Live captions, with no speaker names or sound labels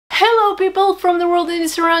Hello people from the world and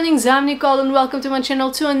its surroundings, I'm Nicole and welcome to my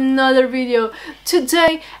channel to another video.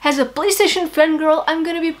 Today, as a PlayStation fangirl, I'm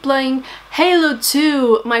gonna be playing Halo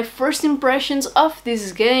 2, my first impressions of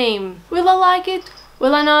this game. Will I like it?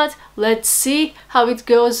 Will I not? Let's see how it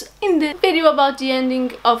goes in the video about the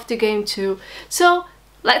ending of the game too. So,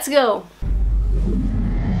 let's go!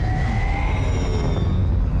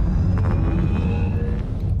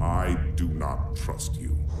 I do not trust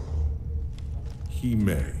you. He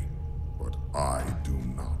may, but I do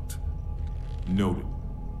not. Noted.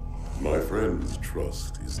 My friend's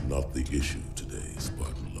trust is not the issue today,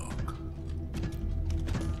 Spartan Locke.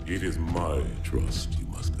 It is my trust you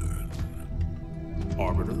must earn.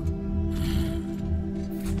 Arbiter?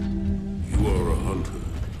 You are a hunter.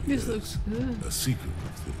 This yes, looks good. a seeker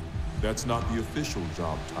of things. That's not the official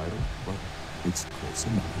job title, but it's close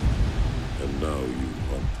enough. And now you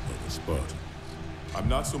hunt other Spartans. I'm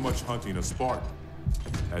not so much hunting a Spartan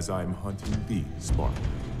as I'm hunting the Spartan.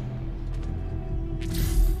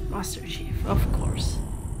 Master Chief, of course.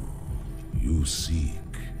 You seek.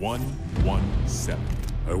 117.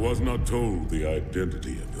 I was not told the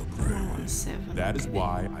identity of your prey. 117. That is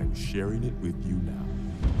why I'm sharing it with you now.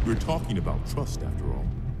 We're talking about trust after all.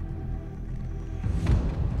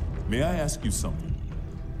 May I ask you something?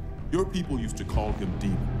 Your people used to call him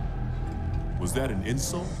Demon. Was that an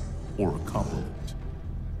insult or a compliment?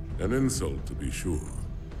 An insult, to be sure,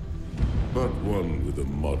 but one with a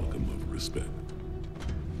modicum of respect.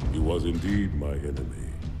 He was indeed my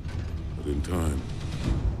enemy, but in time,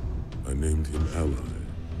 I named him ally,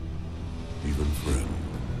 even friend.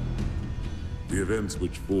 The events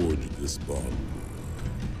which forged this bond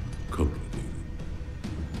were complicated.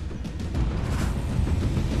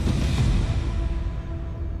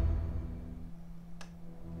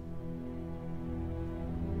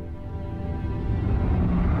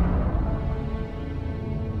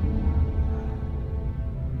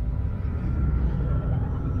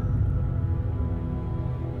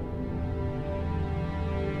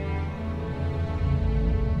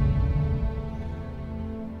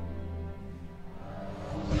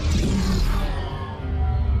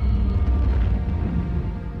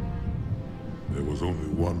 There was only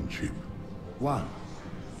one chip. One?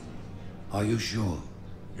 Are you sure?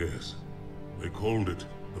 Yes, they called it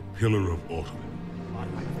the Pillar of Autumn.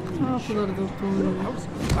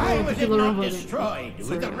 Why was it not destroyed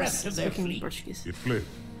with the rest of their fleet? It fled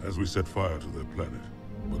as we set fire to their planet,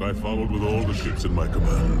 but I followed with all the ships in my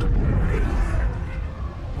command.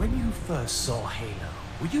 When you first saw Halo,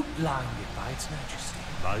 were you blinded by its majesty?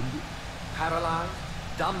 Blinded? Paralyzed?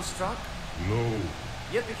 Dumbstruck? No.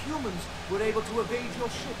 Yet the humans were able to evade your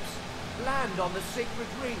ships, land on the sacred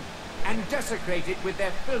ring, and desecrate it with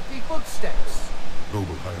their filthy footsteps.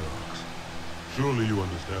 Noble hierarchs, surely you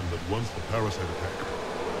understand that once the parasite attacked,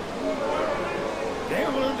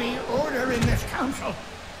 There will be order in this council.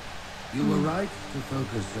 You were right to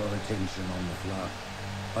focus your attention on the flood.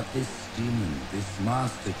 But this demon, this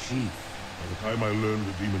Master Chief... by the time I learned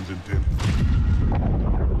the demon's intent,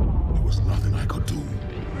 there was nothing I could do.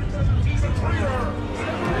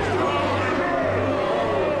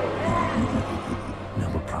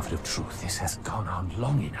 Noble prophet of truth, this has gone on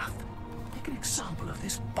long enough. Make an example of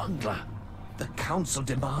this bungler. The council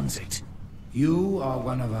demands it. You are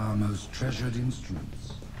one of our most treasured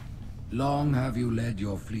instruments. Long have you led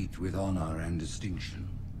your fleet with honor and distinction.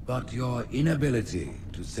 But your inability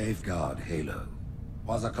to safeguard Halo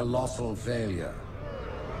was a colossal failure.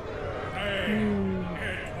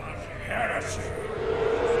 It was heresy.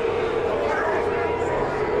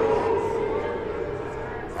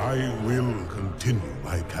 I will continue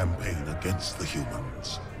my campaign against the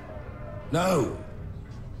humans. No,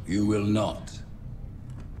 you will not.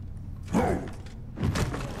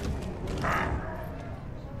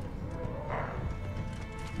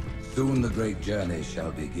 Soon the great journey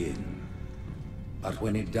shall begin. But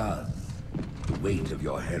when it does, the weight of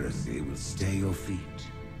your heresy will stay your feet,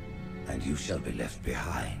 and you shall be left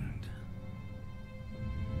behind.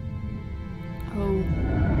 Oh.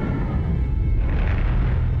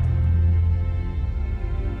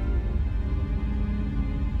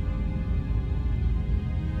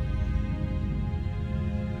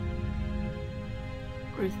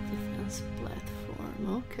 Earth defense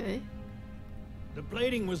platform, okay. The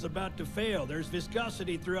plating was about to fail. There's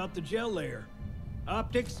viscosity throughout the gel layer.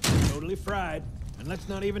 Optics, totally fried. And let's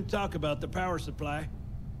not even talk about the power supply.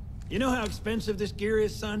 You know how expensive this gear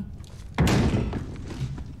is, son?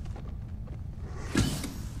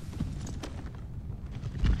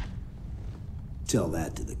 Tell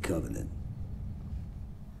that to the Covenant.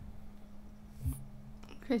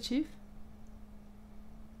 Okay, Chief.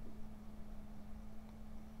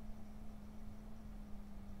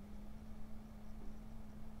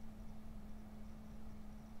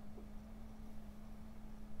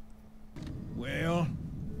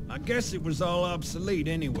 guess it was all obsolete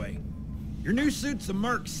anyway. Your new suit's a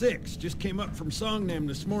Mark 6, just came up from Songnam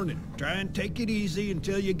this morning. Try and take it easy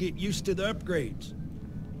until you get used to the upgrades.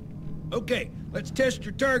 Okay, let's test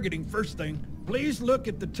your targeting first thing. Please look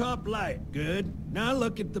at the top light. Good. Now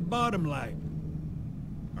look at the bottom light.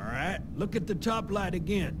 All right, look at the top light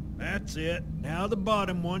again. That's it. Now the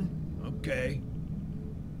bottom one. Okay.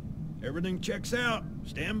 Everything checks out.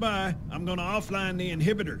 Stand by. I'm gonna offline the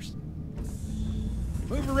inhibitors.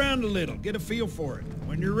 Move around a little, get a feel for it.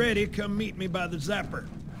 When you're ready, come meet me by the zapper.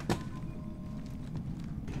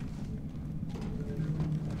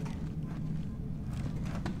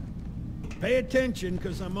 Pay attention,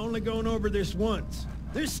 because I'm only going over this once.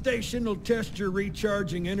 This station will test your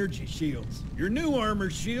recharging energy shields. Your new armor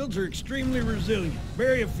shields are extremely resilient,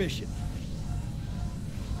 very efficient.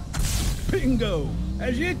 Bingo!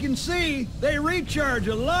 As you can see, they recharge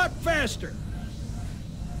a lot faster.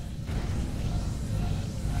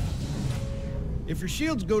 If your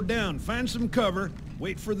shields go down, find some cover,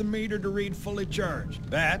 wait for the meter to read fully charged.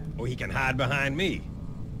 That, or he can hide behind me.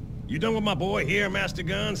 You done with my boy here, Master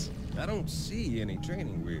Guns? I don't see any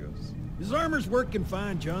training wheels. His armor's working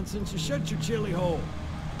fine, Johnson, so shut your chilly hole.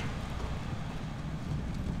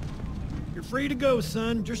 You're free to go,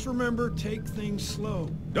 son. Just remember, take things slow.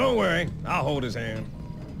 Don't worry, I'll hold his hand.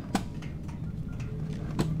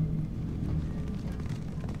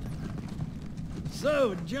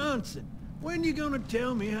 So, Johnson, when you gonna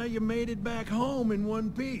tell me how you made it back home in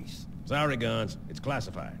one piece? Sorry, Guns. It's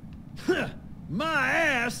classified. My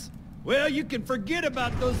ass! Well, you can forget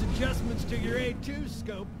about those adjustments to your A2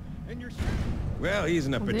 scope, and your... Well, he's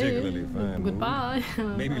in a particularly fine mood. Goodbye.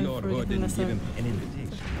 Maybe Lord Hood didn't give him an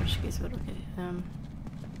invitation. Portuguese, but okay.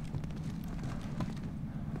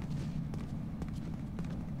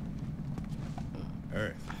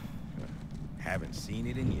 Earth. Haven't seen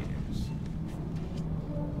it in years.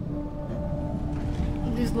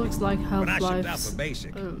 This looks like When I shipped out Half-Life's for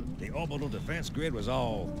basic, the orbital defense grid was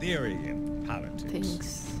all theory and politics.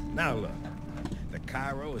 things. Now look, the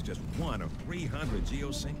Cairo is just one of 300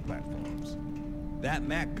 geosync platforms. That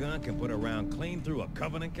Mac gun can put a round clean through a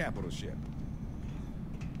Covenant capital ship.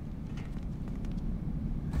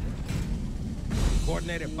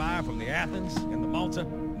 Coordinated fire from the Athens and the Malta,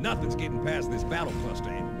 nothing's getting past this battle cluster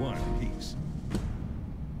in one piece.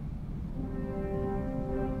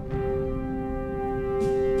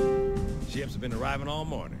 Ships have been arriving all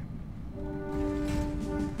morning.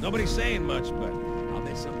 Nobody's saying much, but I'll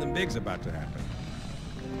bet something big's about to happen.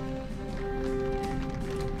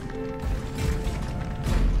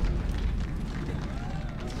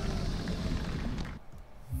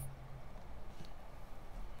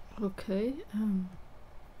 Okay.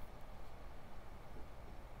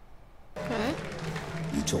 Okay.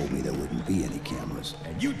 You told me there wouldn't be any cameras.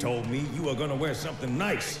 And you told me you were gonna wear something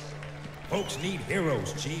nice. Folks need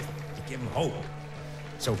heroes, Chief, to give them hope.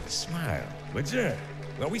 So smile, would you?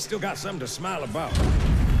 Well, we still got something to smile about.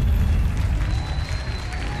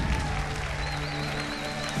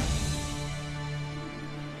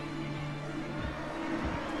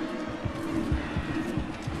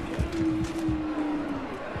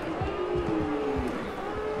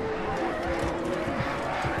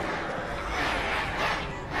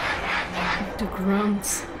 The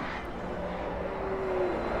grunts.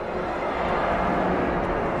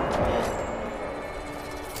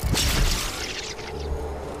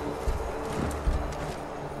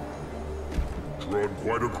 Drawn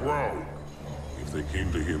quite a crowd. If they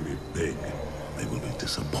came to hear me beg, they will be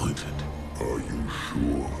disappointed. Are you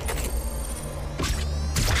sure?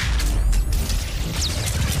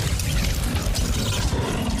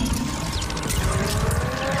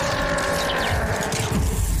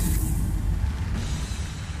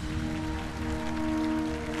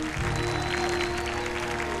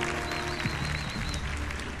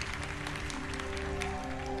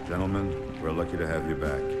 Gentlemen, we're lucky to have you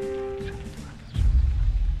back.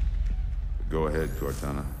 Go ahead,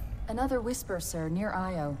 Cortana. Another whisper, sir, near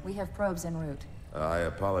Io. We have probes en route. I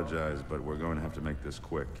apologize, but we're going to have to make this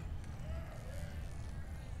quick.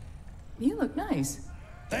 You look nice.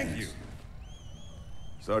 Thank you.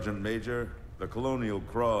 Sergeant Major, the Colonial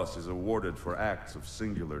Cross is awarded for acts of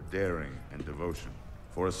singular daring and devotion.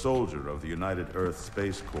 For a soldier of the United Earth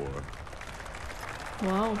Space Corps.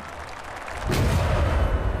 Wow.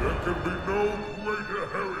 There can be no greater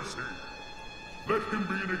heresy. Let him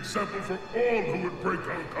be an example for all who would break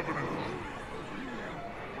our covenant.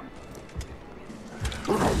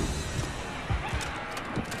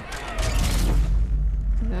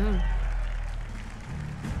 Yeah.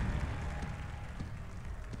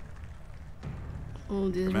 Oh,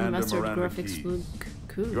 these Commander remastered Miranda graphics Keyes. look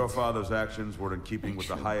Cool. Your father's actions were in keeping with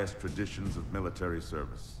the highest traditions of military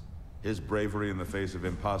service. His bravery in the face of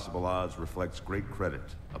impossible odds reflects great credit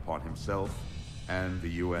upon himself and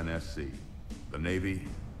the UNSC. The Navy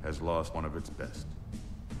has lost one of its best.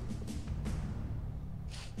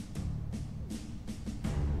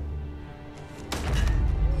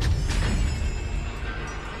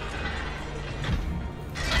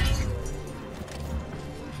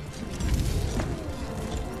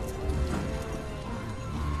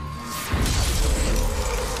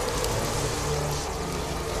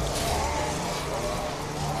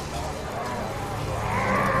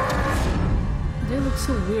 They look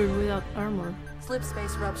so weird without armor. Slip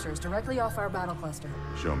space ruptures directly off our battle cluster.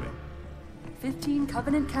 Show me. 15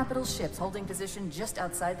 Covenant capital ships holding position just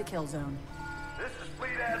outside the kill zone. This is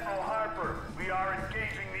Fleet Admiral Harper. We are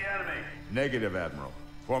engaging the enemy. Negative, Admiral.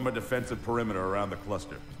 Form a defensive perimeter around the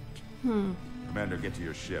cluster. Commander, get to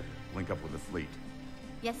your ship. Link up with the fleet.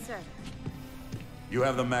 Yes, sir. You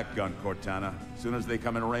have the Mac gun, Cortana. As soon as they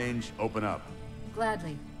come in range, open up.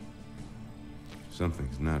 Gladly.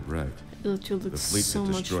 Something's not right. The The fleet so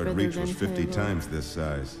that much destroyed better Reach than was 50 Halo. times this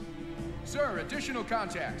size. Sir, additional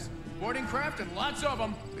contacts. Boarding craft and lots of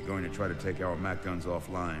them. They're going to try to take our Mac guns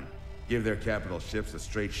offline. Give their capital ships a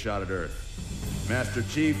straight shot at Earth. Master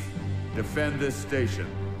Chief, defend this station.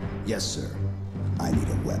 Yes, sir. I need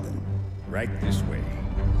a weapon. Right this way.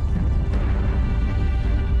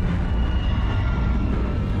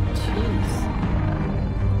 Jeez.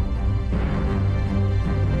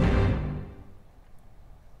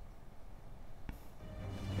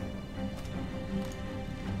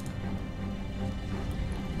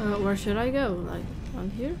 Where should I go? Like, on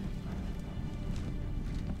here?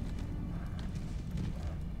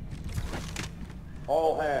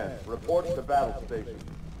 All hands, report to battle station.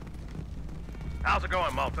 How's it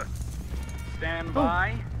going, Malta? Stand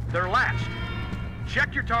by. They're latched.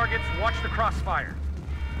 Check your targets, watch the crossfire.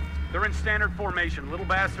 They're in standard formation. Little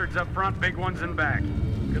bastards up front, big ones in back.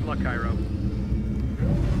 Good luck, Cairo.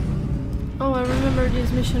 Oh, I remember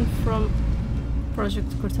this mission from Project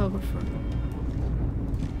Cartographer.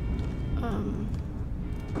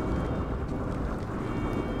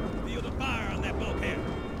 Feel the fire on that bulkhead.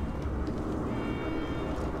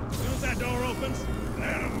 As soon as that door opens,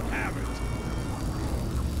 let them have it.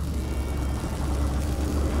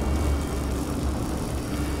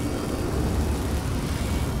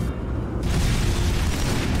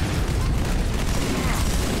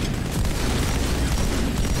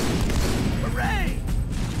 Hooray!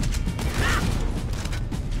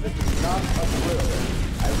 This is not a drill.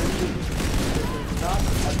 I repeat, this is not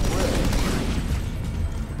a drill.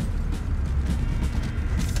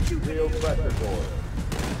 Steel pressure door.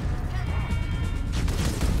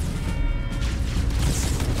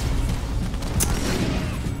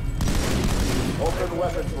 Open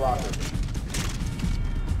weapons locker.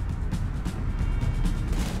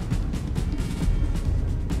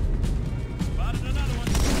 Spotted another one.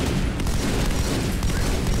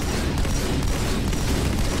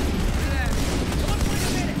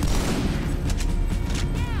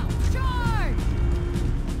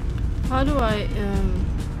 How do I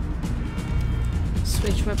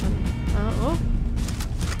switch weapon? Oh.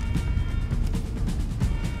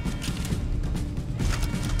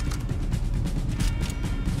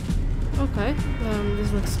 Okay,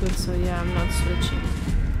 this looks good, so yeah, I'm not switching.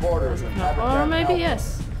 Borders. Or maybe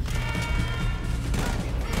yes.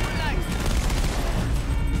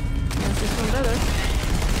 Yes, this one better.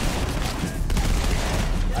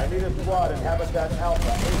 I need a squad in Habitat Alpha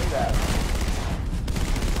ASAP.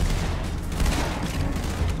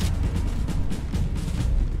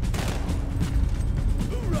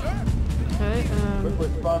 Okay, Quick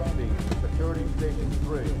response team, security station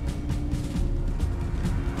 3.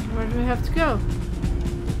 where do we have to go?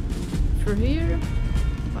 Through here?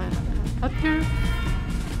 Up here?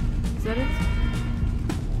 Is that it?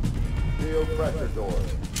 Steel pressure door.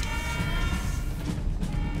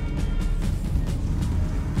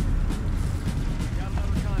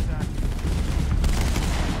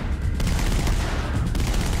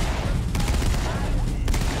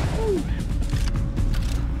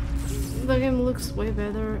 The game looks way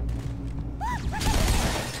better,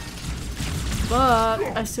 but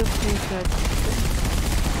I still think that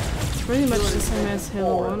it's pretty much the same as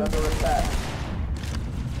Halo 1. But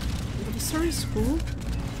the story is cool.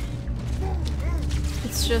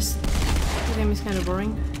 It's just the game is kind of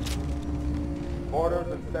boring. Orders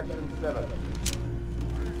in section 7.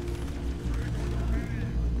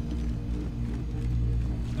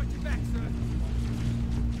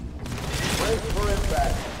 Brace for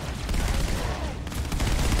impact.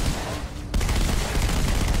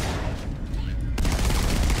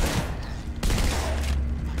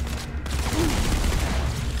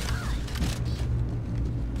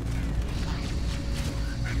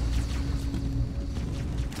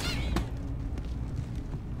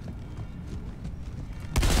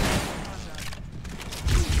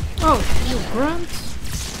 You grunt.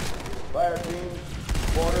 Fire team,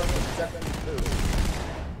 quarter for second 2.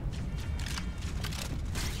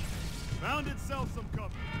 Found itself some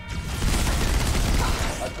cover.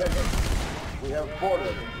 Attention. We have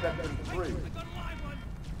quarters in second 3.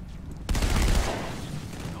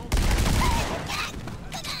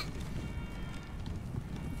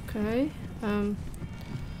 Okay.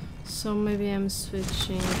 So maybe I'm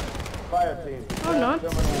switching. Fire team. Or not.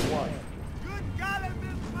 Terminal 1.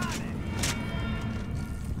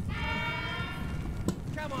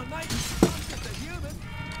 Come on, mate. I'm just a human.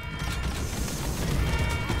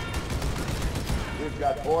 We've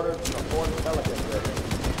got orders from the 4th Pelican Service.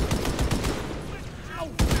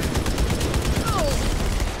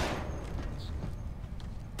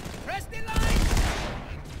 Press the line.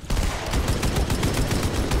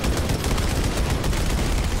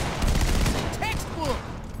 Textbook.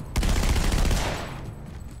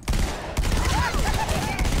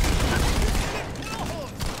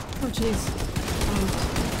 Oh jeez.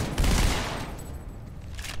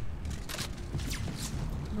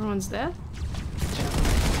 Everyone's dead? Oh,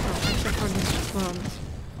 except for this front.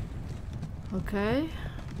 Okay.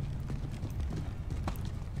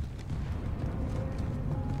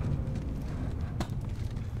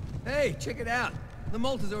 Hey, check it out. The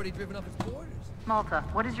Malta's already driven up its borders. Malta,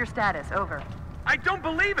 what is your status? Over. I don't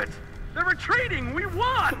believe it! They're retreating! We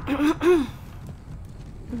won!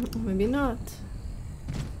 Maybe not.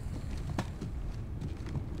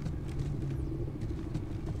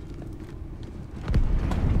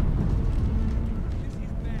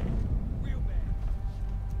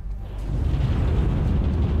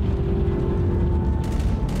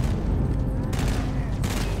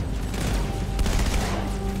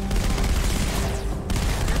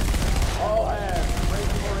 All hands,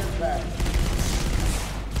 brace for impact.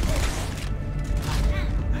 Okay.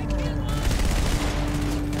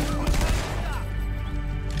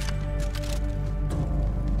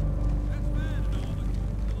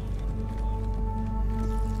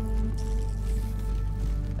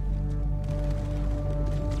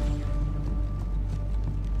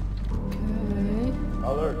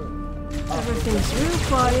 Alert. Everything's real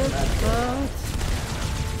quiet, but...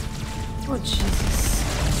 Oh, Jesus.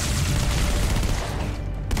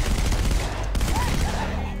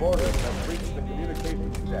 Borders have reached the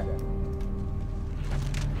communications deck.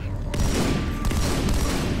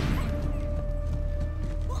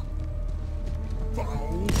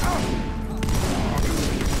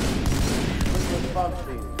 Quick response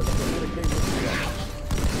team to the communications deck.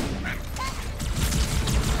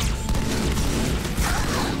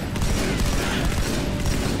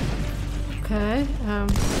 Okay,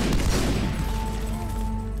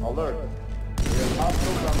 Alert. We have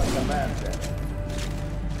hostiles on the command deck.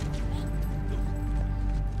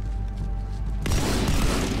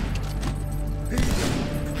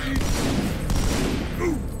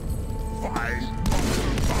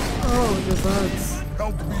 oh, the bugs.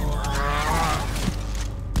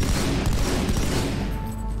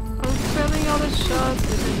 I'm failing all the shots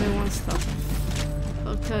because they won't stop.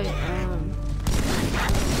 Okay,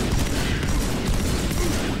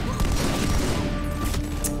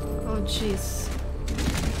 oh, jeez.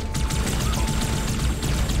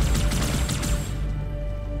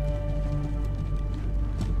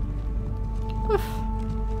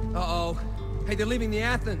 Uh-oh. Hey, they're leaving the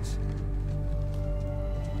Athens.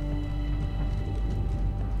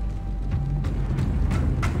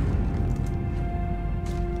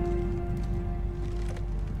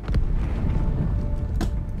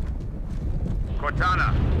 Cortana,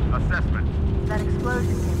 assessment. That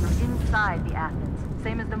explosion came from inside the Athens.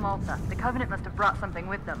 Same as the Malta. The Covenant must have brought something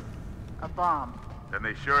with them. A bomb. Then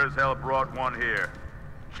they sure as hell brought one here.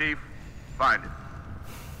 Chief, find it.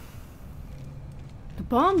 The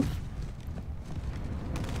bomb?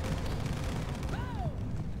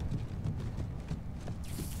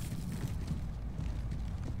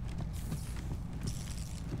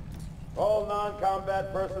 All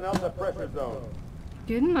non-combat personnel to pressure zone.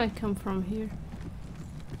 Didn't I come from here?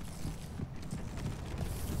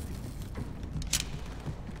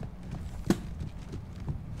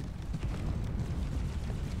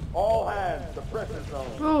 All hands to pressure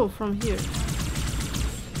zone. Oh, from here.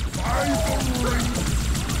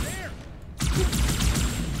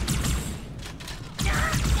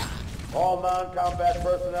 All non-combat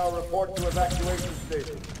personnel report to evacuation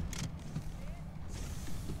station.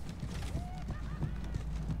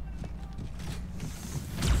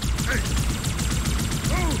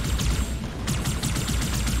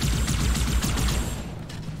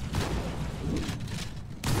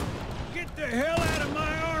 Get the hell out of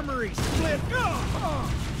my armory, Split!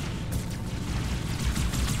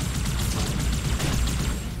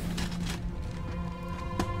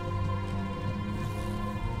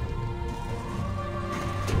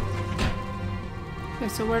 Okay,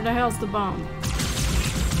 so where the hell's the bomb?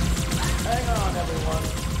 Hang on, everyone.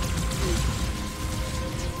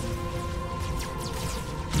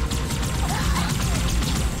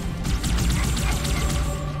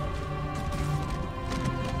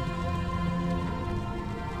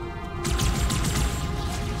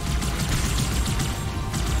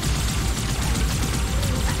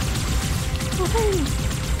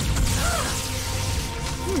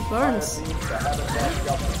 Burns.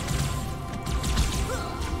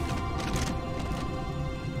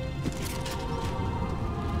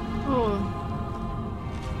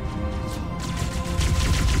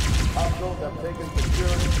 Hostiles have taken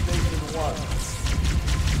security station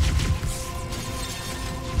 1.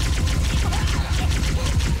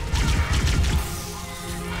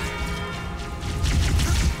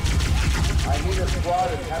 I need a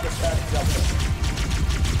squad in habitat Delta.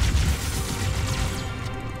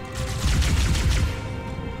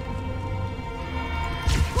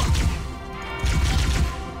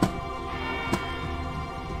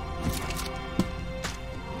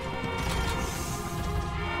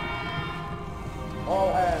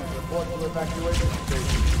 All hands report to evacuation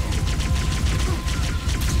station.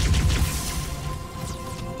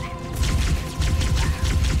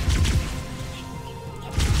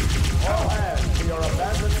 All hands, we are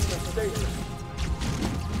abandoning the station.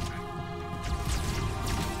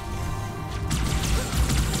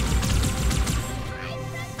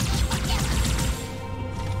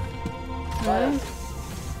 Okay.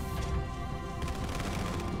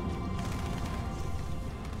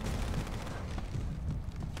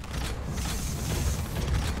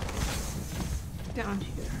 Down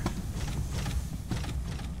here.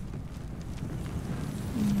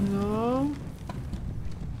 No.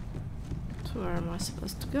 So where am I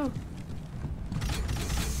supposed to go?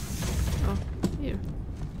 Oh, here.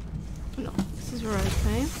 No, this is where I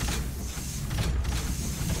came.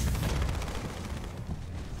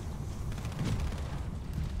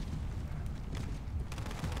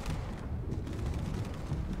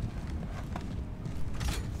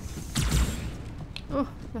 Oh,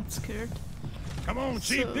 got scared. Come on,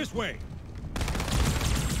 Chief, So- this way.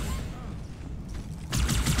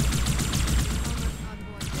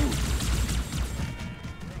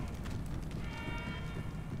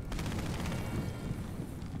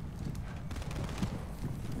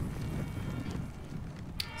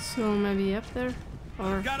 So maybe up there?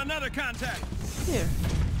 Or Got another contact. here?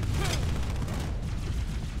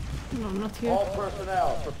 No, not here. All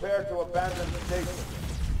personnel, prepare to abandon the station.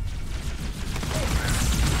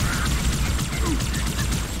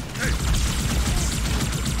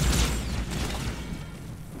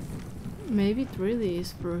 Maybe it really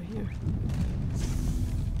is through here.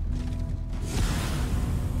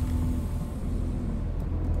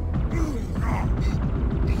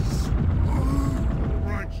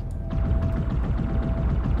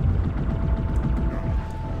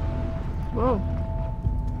 Whoa.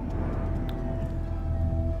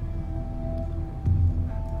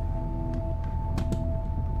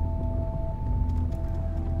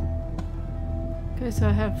 Okay, so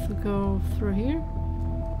I have to go through here.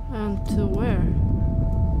 And to where?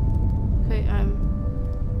 Okay, I'm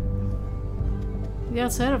the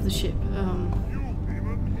outside of the ship.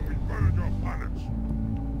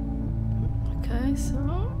 Okay,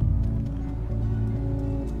 so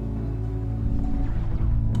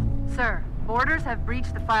Sir, boarders have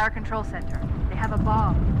breached the fire control center. They have a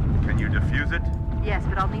bomb. Can you defuse it? Yes,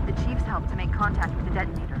 but I'll need the Chief's help to make contact with the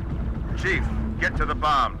detonator. Chief, get to the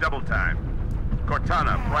bomb, double time.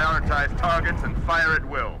 Cortana, prioritize targets and fire at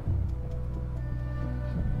will.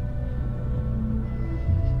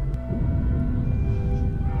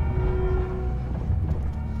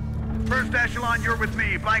 First echelon, you're with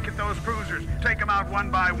me. Blanket those cruisers. Take them out one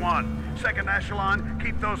by one. Second echelon,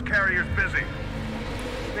 keep those carriers busy.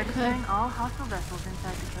 Registering all hostile vessels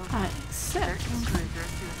inside the kill I zone. accept. 13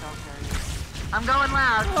 cruisers, 2 assault carriers. I'm going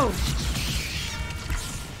loud. Oh,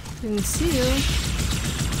 didn't see you.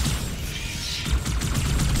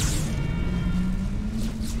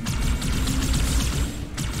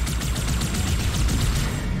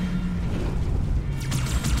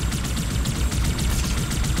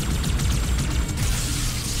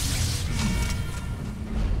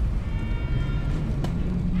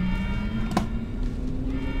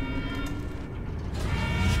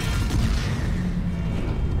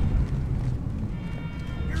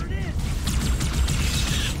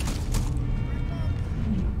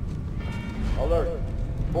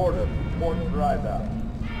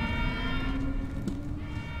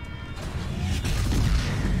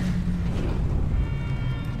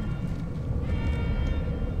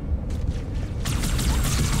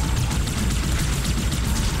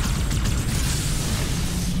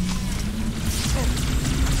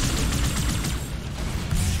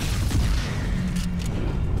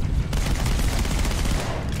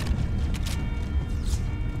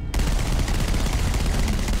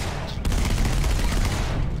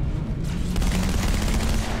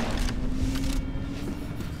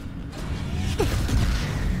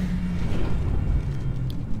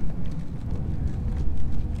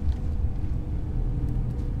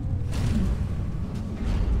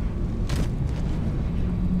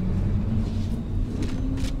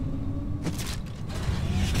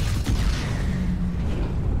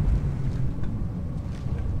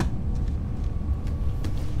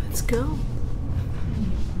 Let's go.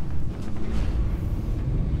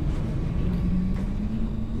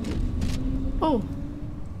 Oh.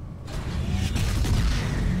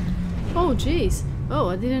 Oh, jeez. Oh,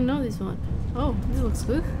 I didn't know this one. Oh, this looks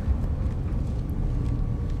good.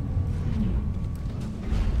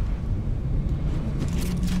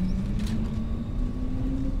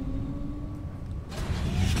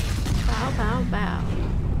 Bow, bow, bow.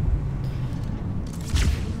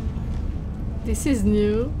 This is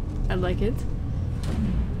new. I like it.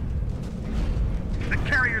 The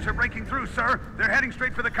carriers are breaking through, sir. They're heading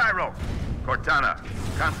straight for the Cairo. Cortana,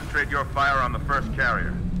 concentrate your fire on the first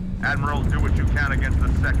carrier. Admiral, do what you can against the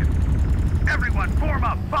second. Everyone, form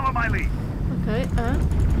up. Follow my lead. Okay,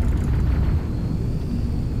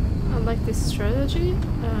 I like this strategy.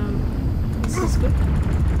 This is good.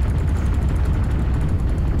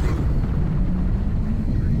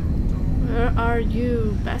 Where are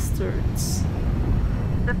you, bastards?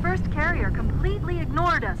 The first carrier completely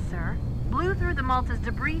ignored us, sir. Blew through the Malta's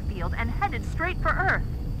debris field and headed straight for Earth.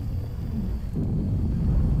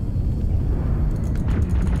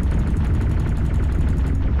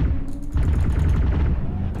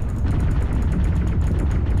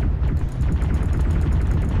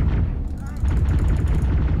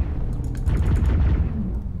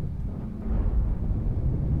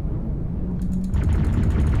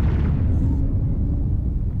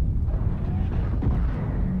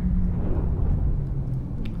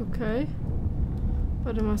 Okay.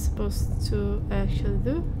 What am I supposed to actually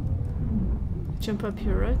do? Jump up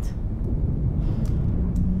here, right?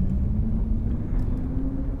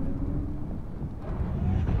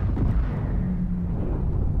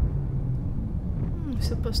 I'm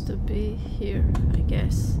supposed to be here, I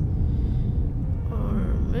guess. Or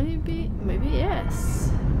maybe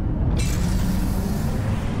yes.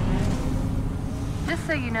 Just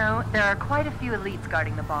so you know, there are quite a few elites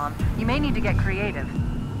guarding the bomb. You may need to get creative.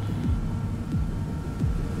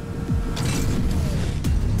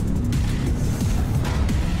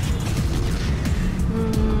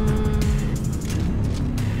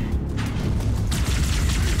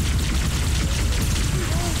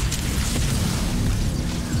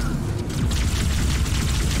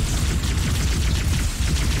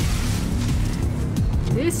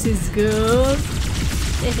 This is good.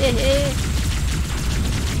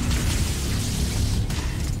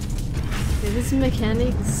 These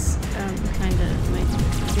mechanics kind of make the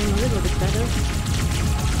game a little bit better.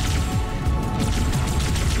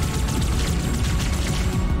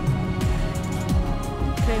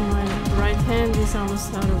 Okay, my right hand is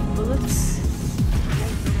almost out of bullets.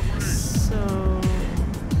 So...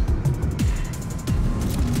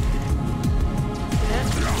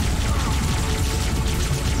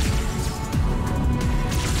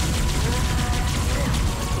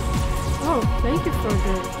 Oh, thank you for the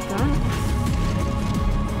gun.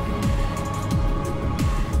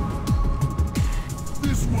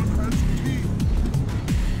 This one has teeth.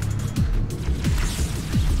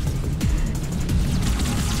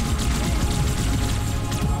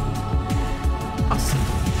 Awesome.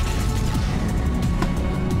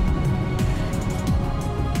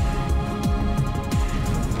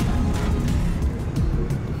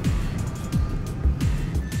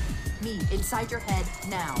 Me inside your head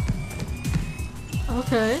now.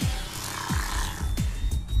 Okay.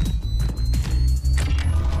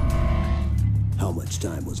 How much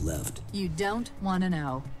time was left? You don't want to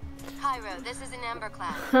know. Cairo, this is an Amber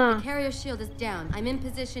class. Huh. The carrier shield is down. I'm in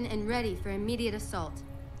position and ready for immediate assault.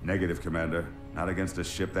 Negative, Commander. Not against a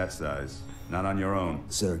ship that size. Not on your own.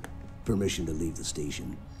 Sir, permission to leave the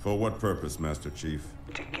station. For what purpose, Master Chief?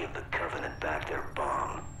 To give the Covenant back their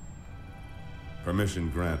bomb. Permission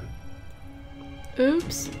granted.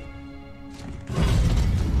 Oops.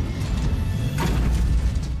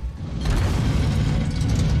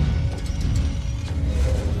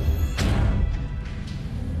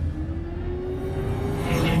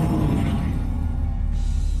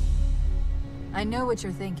 I know what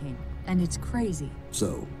you're thinking, and it's crazy.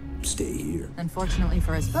 So, stay here. Unfortunately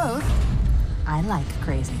for us both, I like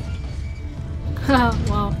crazy.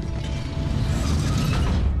 Wow.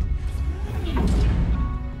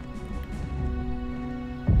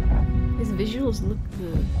 These visuals look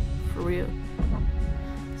good, for real.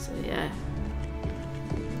 So yeah,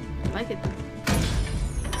 I like it.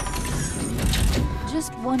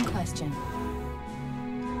 Just one question.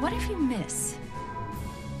 What if you miss?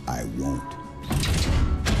 I won't.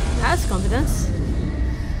 That's confidence.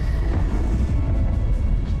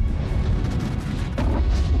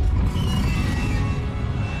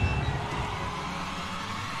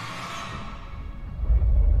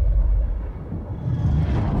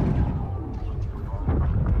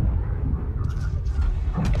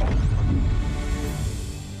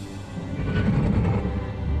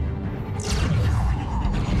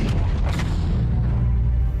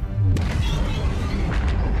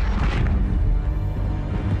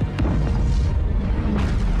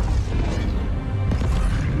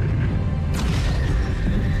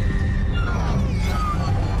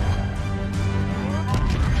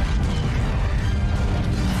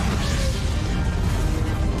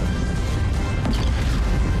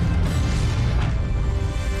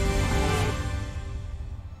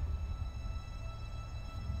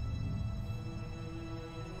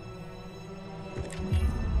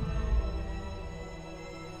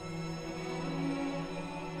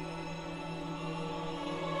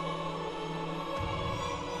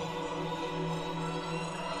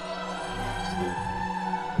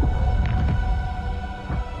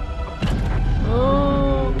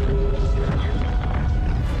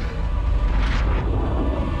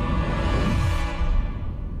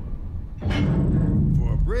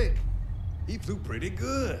 do pretty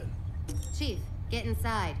good. Chief, get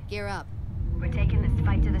inside. Gear up. We're taking this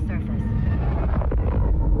fight to the surface.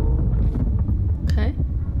 Okay.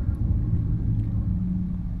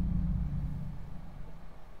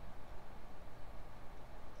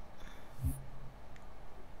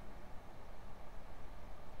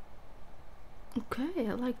 Okay,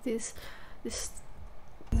 I like this. Okay.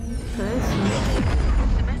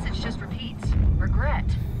 The message just repeats. Regret,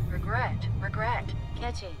 regret, regret.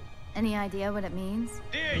 Catchy. Any idea what it means?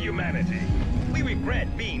 Dear humanity, we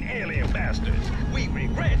regret being alien bastards. We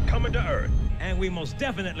regret coming to Earth. And we most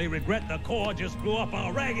definitely regret the Corps just blew up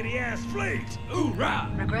our raggedy-ass fleet.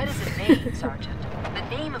 Hoorah! Regret is a name, Sergeant. The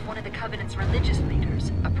name of one of the Covenant's religious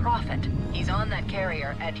leaders, a prophet. He's on that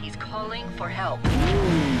carrier, and he's calling for help.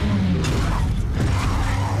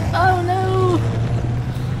 Oh no!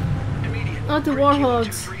 Not the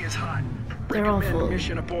warhogs. They're awful.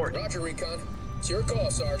 Mission abort. Roger, Recon. It's your call,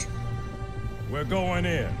 Sarge. We're going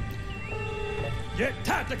in. Get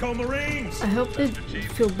tactical, Marines! I hope they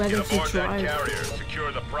feel better Get to aboard that drive. carrier.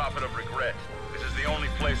 Secure the prophet of regret. This is the only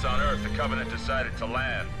place on Earth the Covenant decided to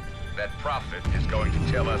land. That prophet is going to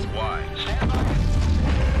tell us why.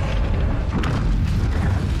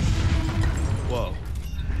 Whoa.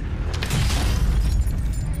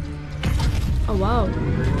 Oh wow.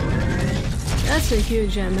 That's a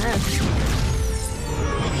huge MF.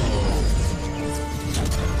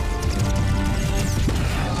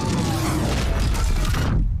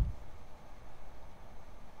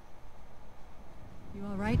 You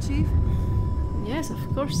all right, Chief? Yes, of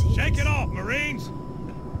course he Shake is. it off, Marines!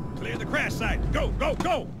 Clear the crash site. Go, go,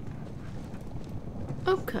 go!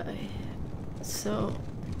 Okay. So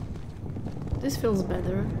this feels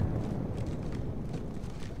better.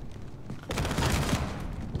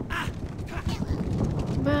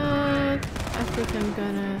 But I think I'm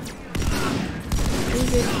gonna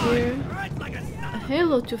leave it here. A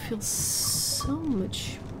Halo 2 feels so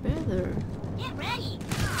much better. Get ready.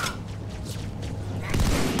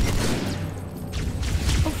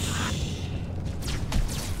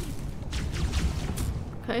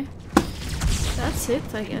 Okay. That's it,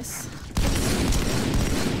 I guess.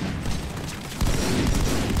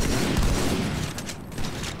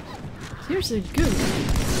 Here's a good.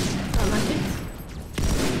 I like it.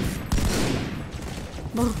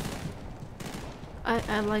 Well,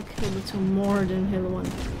 I like Halo 2 more than Halo 1.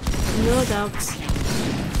 No doubts.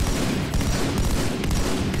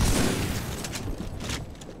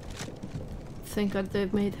 Thank God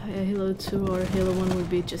they've made Halo 2 or Halo 1 would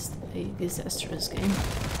be just a disastrous game.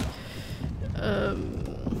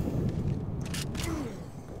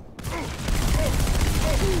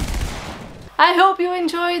 I hope you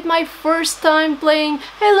enjoyed my first time playing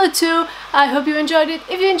Halo 2. I hope you enjoyed it.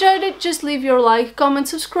 If you enjoyed it, just leave your like, comment,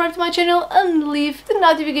 subscribe to my channel and leave the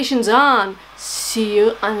notifications on. See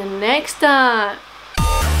you on the next time.